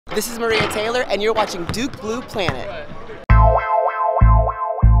This is Maria Taylor, and you're watching Duke Blue Planet.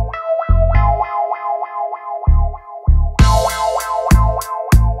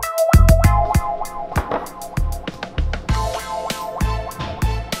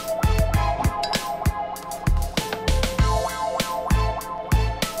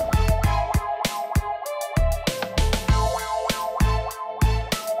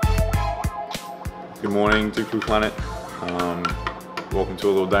 Good morning, Duke Blue Planet. Welcome to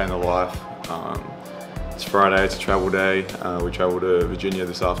a little day in the life. It's Friday, it's a travel day. We travel to Virginia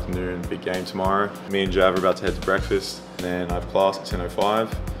this afternoon, big game tomorrow. Me and Jav are about to head to breakfast, and then I have class at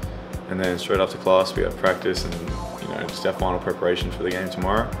 10:05. And then straight after class we have practice and just our final preparation for the game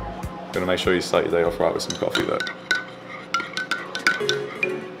tomorrow. Gotta make sure you start your day off right with some coffee though.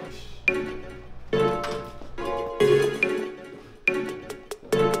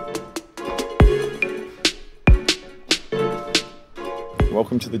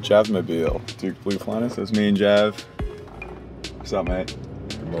 Welcome to the Javmobile, Duke Blue Planet. So it's me and Jav. What's up, mate?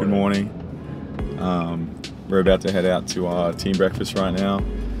 Good morning. We're about to head out to our team breakfast right now.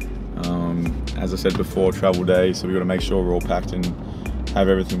 As I said before, travel day, so we've got to make sure we're all packed and have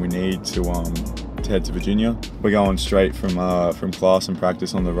everything we need to head to Virginia. We're going straight from class and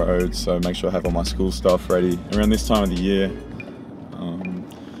practice on the road, so make sure I have all my school stuff ready. Around this time of the year,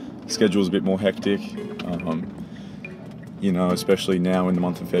 schedule's a bit more hectic. Especially now in the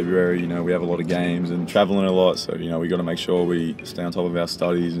month of February, we have a lot of games and traveling a lot, so we got to make sure we stay on top of our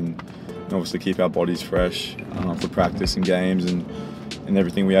studies and obviously keep our bodies fresh for practice and games and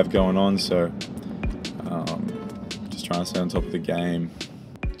everything we have going on. So just trying to stay on top of the game.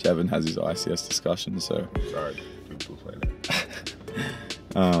 Javin has his ICS discussion, so sorry, people playing it.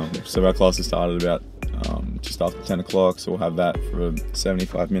 So our class has started about just after 10 o'clock, so we'll have that for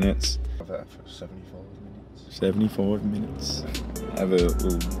 75 minutes. Have that for 75 minutes. 75 minutes. I have a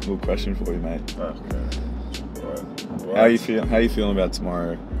little question for you, mate. Okay. What? How are you feeling about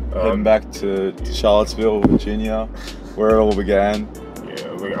tomorrow? Heading back to Charlottesville, Virginia, where it all began.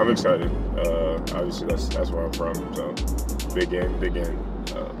 Yeah, I'm excited. Obviously, that's where I'm from. So big game.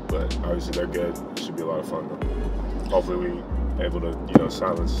 But obviously they're good. It should be a lot of fun. Hopefully we able to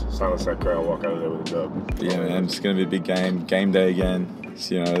silence that crowd, walk out of there with a dub. Yeah, man, it's gonna be a big game day again.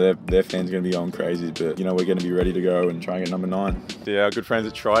 So, their fans are going to be going crazy, but we're going to be ready to go and try and get number 9. Yeah, our good friends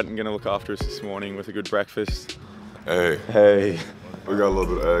at Triton are going to look after us this morning with a good breakfast. Hey. We got a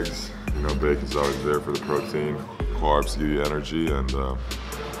little bit of eggs. Bacon's always there for the protein. Carbs give you energy, and of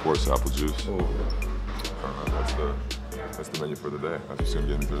course apple juice. That's the menu for the day. That's what's going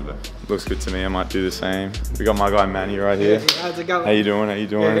to get me through the day. Looks good to me. I might do the same. We got my guy Manny right here. Hey, how's it going? How you doing?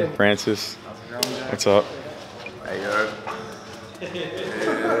 Yeah. Francis. What's up? Hey, yo.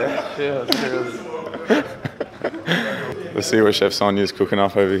 Let's see what Chef Sonia's cooking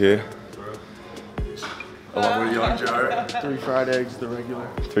up over here. Along with young Joe. 3 fried eggs, the regular.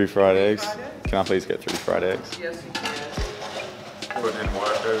 3 fried eggs. Can I please get 3 fried eggs? Yes, you can. Putting in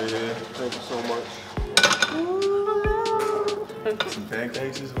work over here. Thank you so much. Some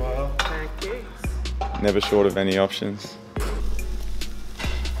pancakes as well. Pancakes. Never short of any options.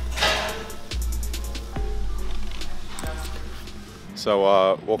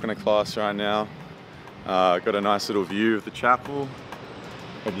 So walking to class right now. Got a nice little view of the chapel.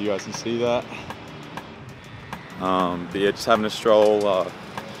 Hope you guys can see that. But yeah, just having a stroll.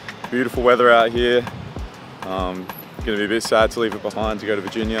 Beautiful weather out here. Gonna be a bit sad to leave it behind to go to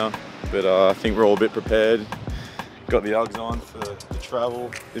Virginia, but I think we're all a bit prepared. Got the Uggs on for the travel.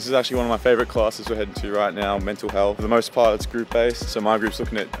 This is actually one of my favorite classes we're heading to right now, mental health. For the most part, it's group-based. So my group's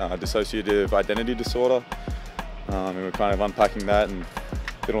looking at dissociative identity disorder. And we're kind of unpacking that, and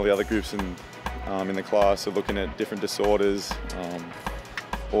then all the other groups in the class are looking at different disorders,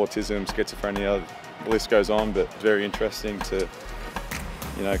 autism, schizophrenia, the list goes on, but it's very interesting to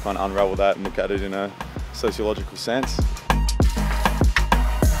kind of unravel that and look at it in a sociological sense.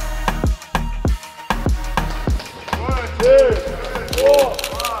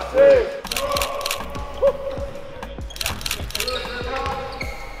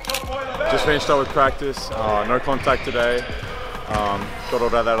 Just finished up with practice, no contact today. Got all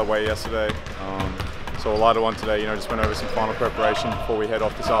that out of the way yesterday. So a lighter one today, just went over some final preparation before we head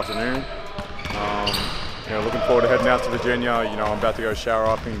off this afternoon. Looking forward to heading out to Virginia. I'm about to go shower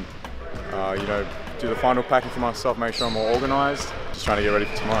up and, do the final packing for myself, make sure I'm all organized. Just trying to get ready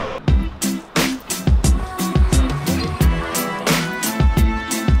for tomorrow.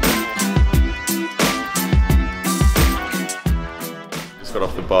 Got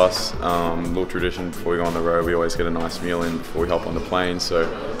off the bus, little tradition before we go on the road, we always get a nice meal in before we hop on the plane. So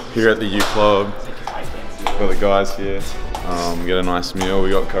here at the U Club, got the guys here, Get a nice meal. We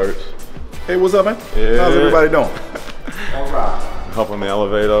got coach. Hey, what's up, man? Yeah. How's everybody doing? All right. Hop on the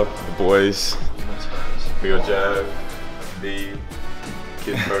elevator, the boys. We got Jav, B,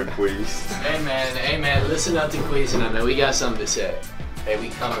 Kid Pro Quiz. Hey man, listen up to Queezy. I know we got something to say. Hey, we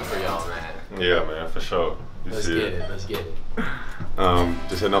coming for y'all, man. Yeah, man, for sure. Let's get it.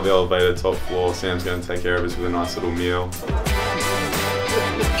 Just heading up the elevator, top floor. Sam's going to take care of us with a nice little meal.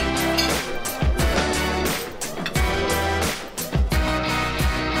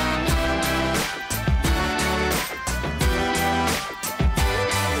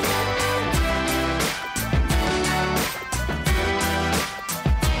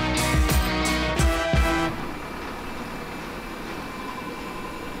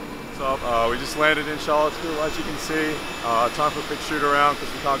 We just landed in Charlottesville, as you can see. Time for a quick shoot around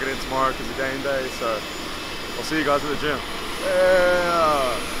because we can't get in tomorrow because of game day. So I'll see you guys at the gym.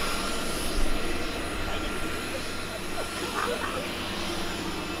 Yeah.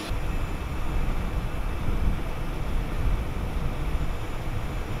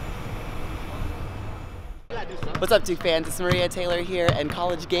 What's up, Duke fans? It's Maria Taylor here, and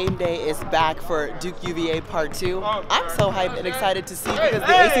College Game Day is back for Duke UVA Part 2. I'm so hyped and excited to see because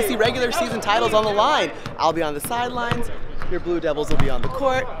the ACC regular season title's on the line. I'll be on the sidelines. Your Blue Devils will be on the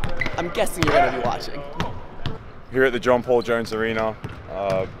court. I'm guessing you're going to be watching. Here at the John Paul Jones Arena,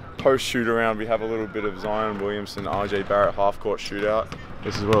 post shoot around, we have a little bit of Zion Williamson, RJ Barrett half court shootout.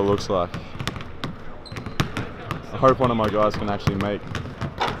 This is what it looks like. I hope one of my guys can actually make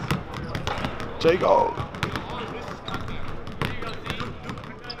J-Gold.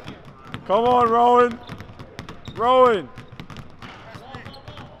 Come on, Rowan. Rowan.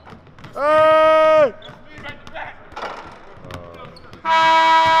 Hey!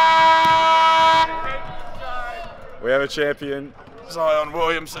 We have a champion, Zion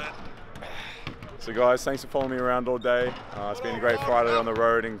Williamson. So guys, thanks for following me around all day. It's been a great Friday on the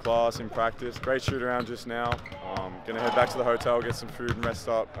road, in class, in practice. Great shoot around just now. Gonna head back to the hotel, get some food and rest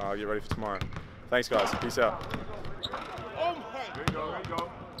up, get ready for tomorrow. Thanks guys, peace out. There you go, there you go.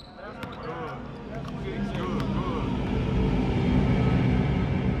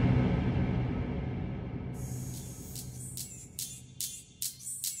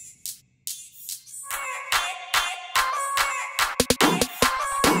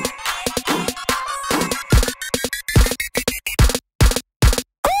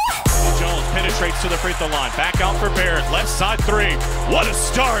 To the free throw line, back out for Barrett, left side three. What a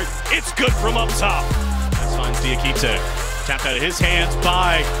start! It's good from up top. That's finds Diakite. Tapped out of his hands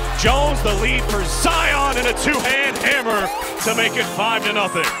by Jones. The lead for Zion and a two-hand hammer to make it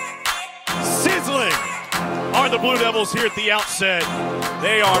 5-0. Sizzling are the Blue Devils here at the outset.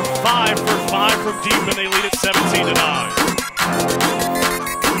 They are 5 for 5 from deep, and they lead it 17-9.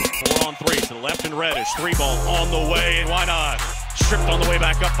 4-on-3 to the left and Reddish. Three ball on the way, and why not? Stripped on the way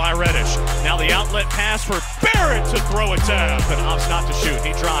back up by Reddish. Now the outlet pass for Barrett to throw it down. But opts not to shoot.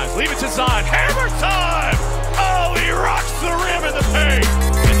 He drives. Leave it to Zion. Hammer time! Oh, he rocks the rim in the paint.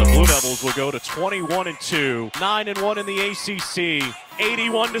 And the Blue Devils will go to 21-2, 9-1 in the ACC,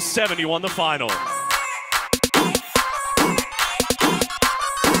 81-71 the final.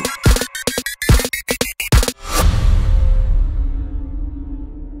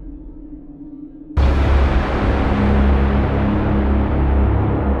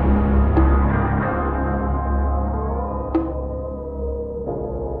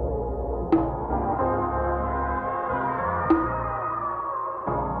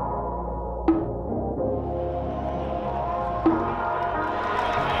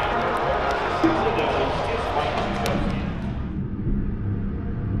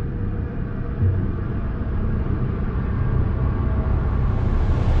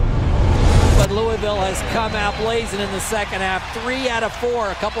 Louisville has come out blazing in the second half. 3 out of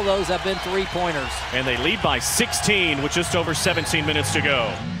 4. A couple of those have been three-pointers. And they lead by 16 with just over 17 minutes to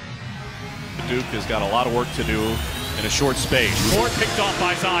go. Duke has got a lot of work to do in a short space. More picked off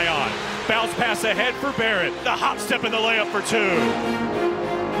by Zion. Bounce pass ahead for Barrett. The hop step in the layup for 2.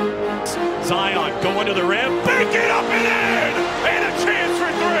 Zion going to the rim. Bank it up and in! And a chance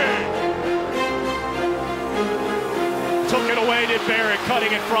for 3. Took it away, did Barrett,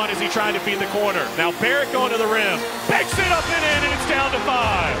 cutting in front as he tried to feed the corner. Now Barrett going to the rim, banks it up and in, and it's down to 5.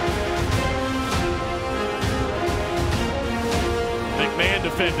 McMahon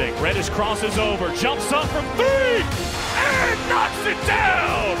defending. Reddish crosses over, jumps up from 3, and knocks it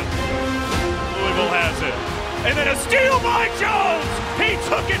down. Louisville has it. And then a steal by Jones. He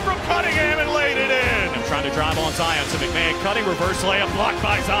took it from Cunningham and laid it in. I'm trying to drive on Zion, so McMahon cutting, reverse layup, blocked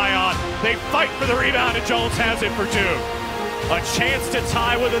by Zion. They fight for the rebound, and Jones has it for 2. A chance to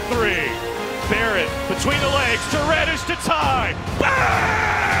tie with a 3. Barrett between the legs to Reddish to tie.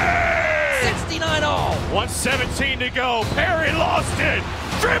 Bang! 69 all. 1:17 to go. Perry lost it.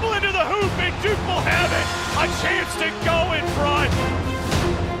 Dribble into the hoop and Duke will have it. A chance to go in front.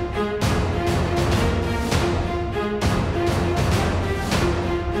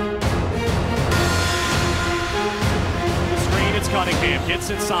 Cunningham gets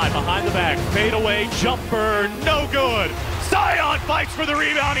inside, behind the back, fade away, jumper, no good. Zion fights for the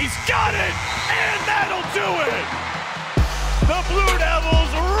rebound, he's got it, and that'll do it. The Blue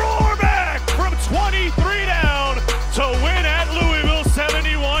Devils roar back from 23 down to win at Louisville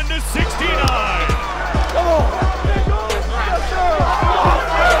 71-69. Come on.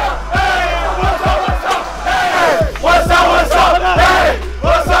 What's up? What's up? Hey!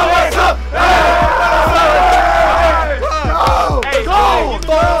 What's up? What's up? Hey!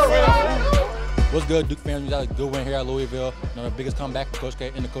 What's good, Duke fans? We got a good win here at Louisville. You know, the biggest comeback in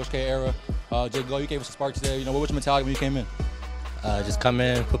the Coach K era. Jay Go, you gave us some sparks there. You know, what was your mentality when you came in? Just come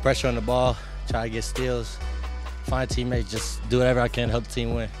in, put pressure on the ball, try to get steals, find teammates, just do whatever I can to help the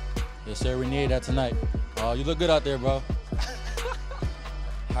team win. Yes, sir. We needed that tonight. You look good out there, bro. All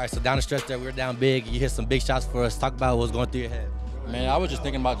right, so down the stretch there, we were down big. You hit some big shots for us. Talk about what's going through your head. Man, I was just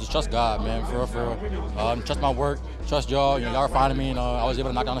thinking about just trust God, man, for real. Trust my work, trust y'all. You know, y'all were finding me, and I was able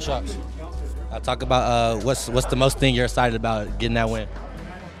to knock down the shots. Talk about what's the most thing you're excited about getting that win?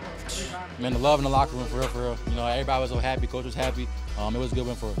 Man, the love in the locker room, for real. You know, everybody was so happy, coach was happy. It was a good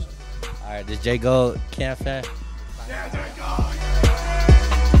win for us. All right, this Jay Go Cam fan. Yeah, Jay Go.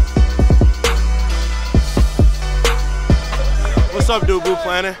 What's up, Duke Blue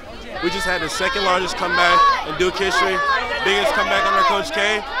Planet? We just had the second largest comeback in Duke history, biggest comeback under Coach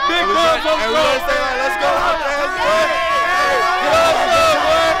K. Big love from Coach. Let's go out there.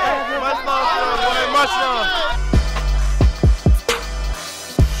 Much love, boy. Much love.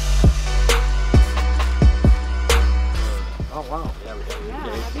 Oh wow! Yeah,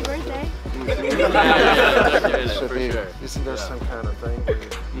 happy birthday. Should be. Isn't there some kind of thing where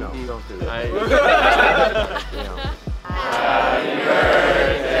no, don't do that. Happy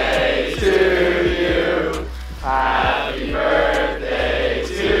birthday to you. Happy birthday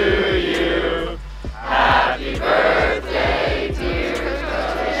to you. Happy birthday, dear Jay.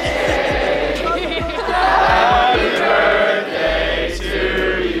 Happy birthday to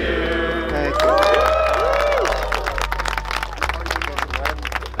you. Thank you.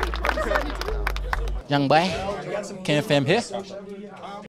 Young boy, Cam fam here.